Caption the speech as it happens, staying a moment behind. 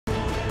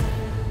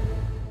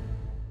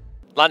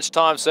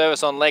Lunchtime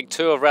service on leg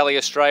 2 of Rally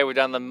Australia. We've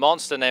done the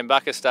monster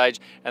Nambucca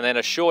stage and then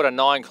a shorter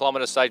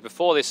 9-kilometre stage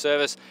before this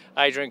service.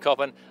 Adrian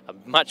Coppin, a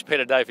much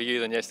better day for you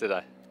than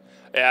yesterday.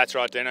 Yeah, that's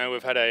right, Dino.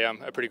 We've had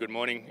a pretty good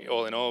morning,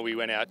 all in all. We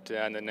went out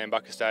in the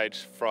Nambucca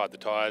stage, fried the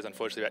tyres,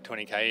 unfortunately about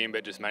 20k in,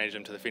 but just managed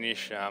them to the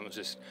finish. It was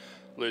just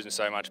losing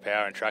so much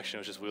power and traction.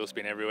 It was just wheel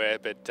spin everywhere,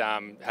 but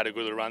had a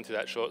good little run through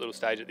that short little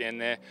stage at the end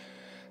there.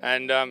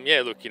 And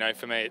yeah, look,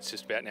 for me, it's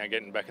just about now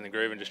getting back in the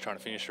groove and just trying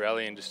to finish the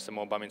rally and just some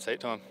more bum in seat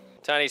time.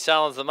 Tony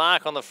Sullivan's the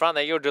mark on the front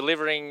there. You're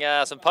delivering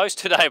some post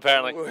today,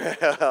 apparently.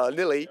 Well,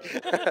 nearly.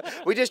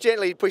 We just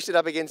gently pushed it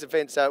up against the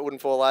fence so it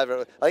wouldn't fall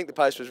over. I think the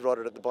post was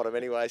rotted at the bottom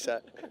anyway,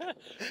 so.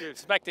 You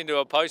smacked into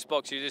a post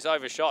box. You just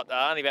overshot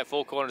only about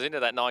 4 corners into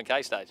that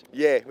 9k stage.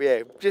 Yeah.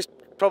 Just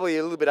probably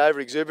a little bit over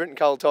exuberant and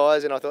cold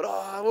tyres, and I thought,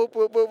 oh,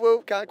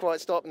 whoop, can't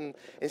quite stop. And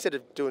instead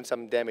of doing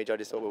some damage, I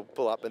just thought we'll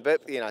pull up.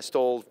 But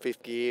stalled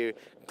 5th gear,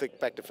 clicked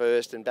back to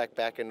 1st and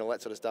back and all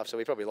that sort of stuff. So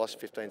we probably lost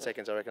 15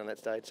 seconds, I reckon, on that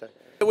stage. So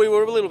we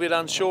were a little bit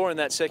unsure in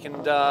that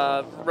second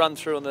run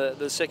through on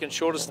the second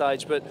shorter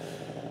stage, but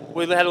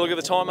we had a look at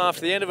the time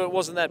after the end of it. It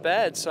wasn't that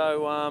bad,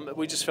 so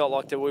we just felt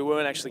like that we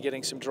weren't actually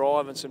getting some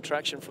drive and some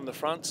traction from the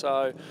front.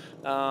 So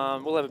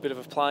we'll have a bit of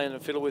a play and a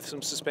fiddle with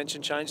some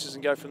suspension changes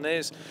and go from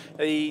there.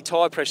 The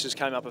tyre pressures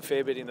came up a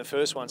fair bit in the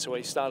first one, so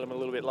we started them a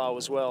little bit low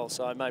as well.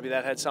 So maybe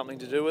that had something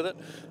to do with it.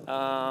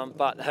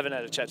 But haven't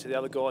had a chat to the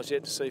other guys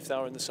yet to see if they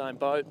were in the same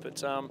boat.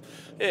 But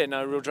yeah,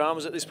 no real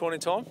dramas at this point in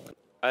time.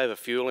 Over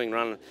fueling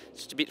run,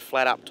 just a bit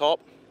flat up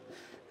top.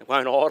 It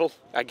won't idle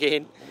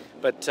again,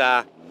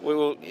 but. We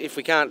will, if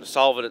we can't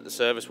solve it at the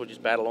service, we'll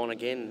just battle on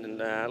again.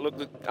 And look,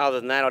 other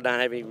than that, I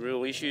don't have any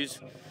real issues.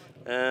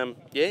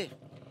 Yeah.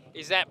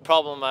 Is that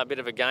problem a bit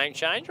of a game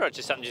changer, or it's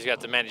just something you just have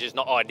to manage? It's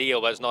not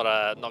ideal, but it's not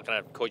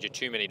going to cause you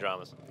too many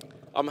dramas.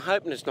 I'm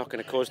hoping it's not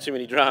going to cause too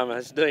many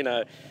dramas,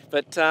 Dino.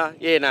 But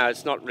yeah, no,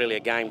 it's not really a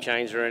game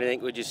changer or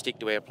anything. We just stick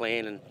to our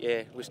plan, and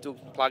yeah, we're still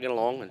plugging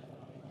along. And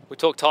we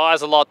talk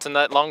tyres a lot in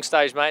that long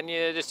stage, mate, and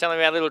you're just telling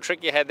me about a little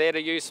trick you had there to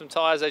use some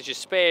tyres as your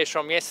spares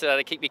from yesterday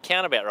to keep your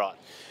count about right.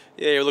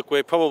 Yeah, look,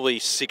 we're probably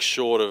 6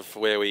 short of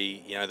where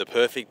we, the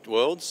perfect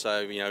world.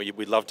 So,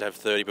 we'd love to have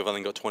 30, but we've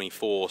only got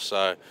 24.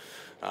 So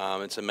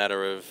it's a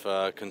matter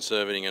of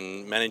conserving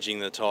and managing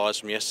the tyres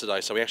from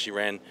yesterday. So we actually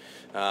ran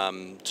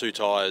 2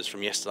 tyres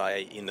from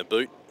yesterday in the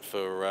boot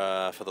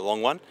for the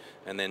long one,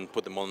 and then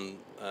put them on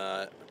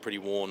pretty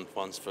worn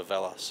ones for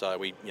Valor. So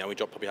we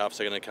dropped probably half a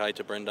second a K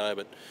to Brendo,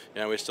 but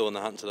we're still in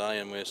the hunt today,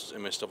 and we're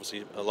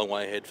obviously a long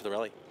way ahead for the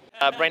rally.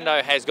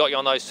 Brendo has got you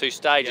on those 2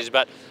 stages,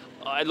 but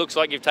it looks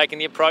like you've taken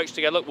the approach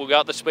to go, look, we'll go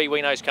up the speed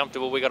we know is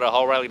comfortable. We've got a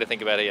whole rally to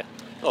think about here.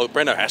 Oh,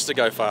 Brendo has to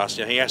go fast.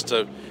 He has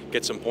to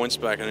get some points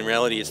back, and in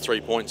reality it's 3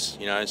 points,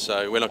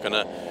 so we're not going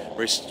to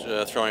risk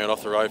throwing it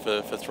off the road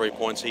for 3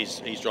 points.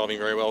 He's driving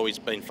very well. He's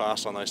been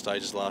fast on those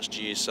stages last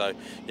year, so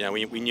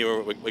we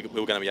knew we were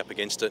going to be up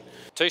against it.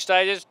 2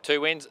 stages,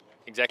 2 wins.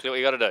 Exactly what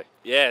you got to do.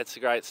 Yeah, it's a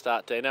great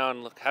start, Dino,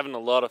 and look, having a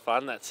lot of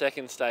fun. That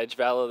second stage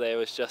Valor there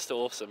was just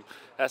awesome.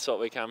 That's what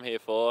we come here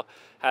for.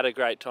 Had a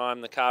great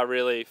time. The car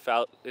really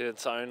felt in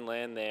its own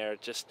land there.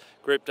 It just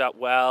gripped up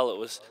well. It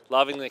was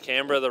loving the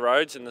Canberra, the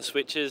roads and the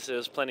switches. There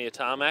was plenty of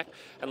tarmac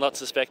and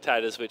lots of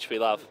spectators, which we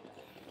love.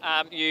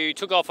 You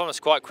took off on us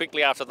quite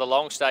quickly after the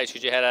long stage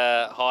because you had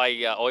a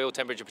high oil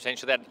temperature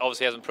potential. That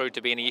obviously hasn't proved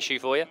to be any issue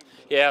for you.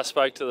 Yeah, I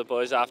spoke to the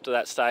boys after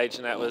that stage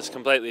and that was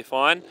completely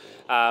fine.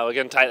 We're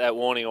going to take that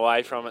warning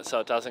away from it so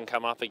it doesn't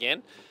come up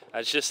again.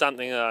 It's just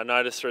something that I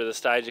noticed through the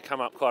stage. It come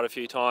up quite a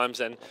few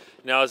times, and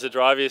as a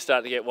driver you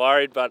start to get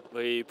worried, but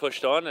we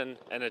pushed on and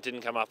it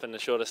didn't come up in the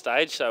shorter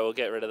stage, so we'll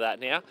get rid of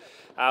that now.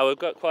 We've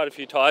got quite a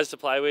few tyres to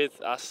play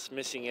with, us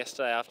missing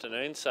yesterday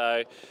afternoon,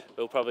 so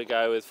we'll probably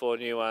go with 4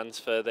 new ones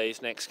for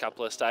these next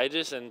couple of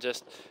stages and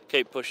just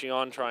keep pushing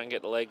on, try and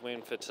get the leg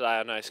win for today.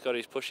 I know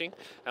Scotty's pushing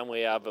and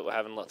we are, but we're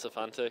having lots of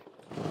fun too.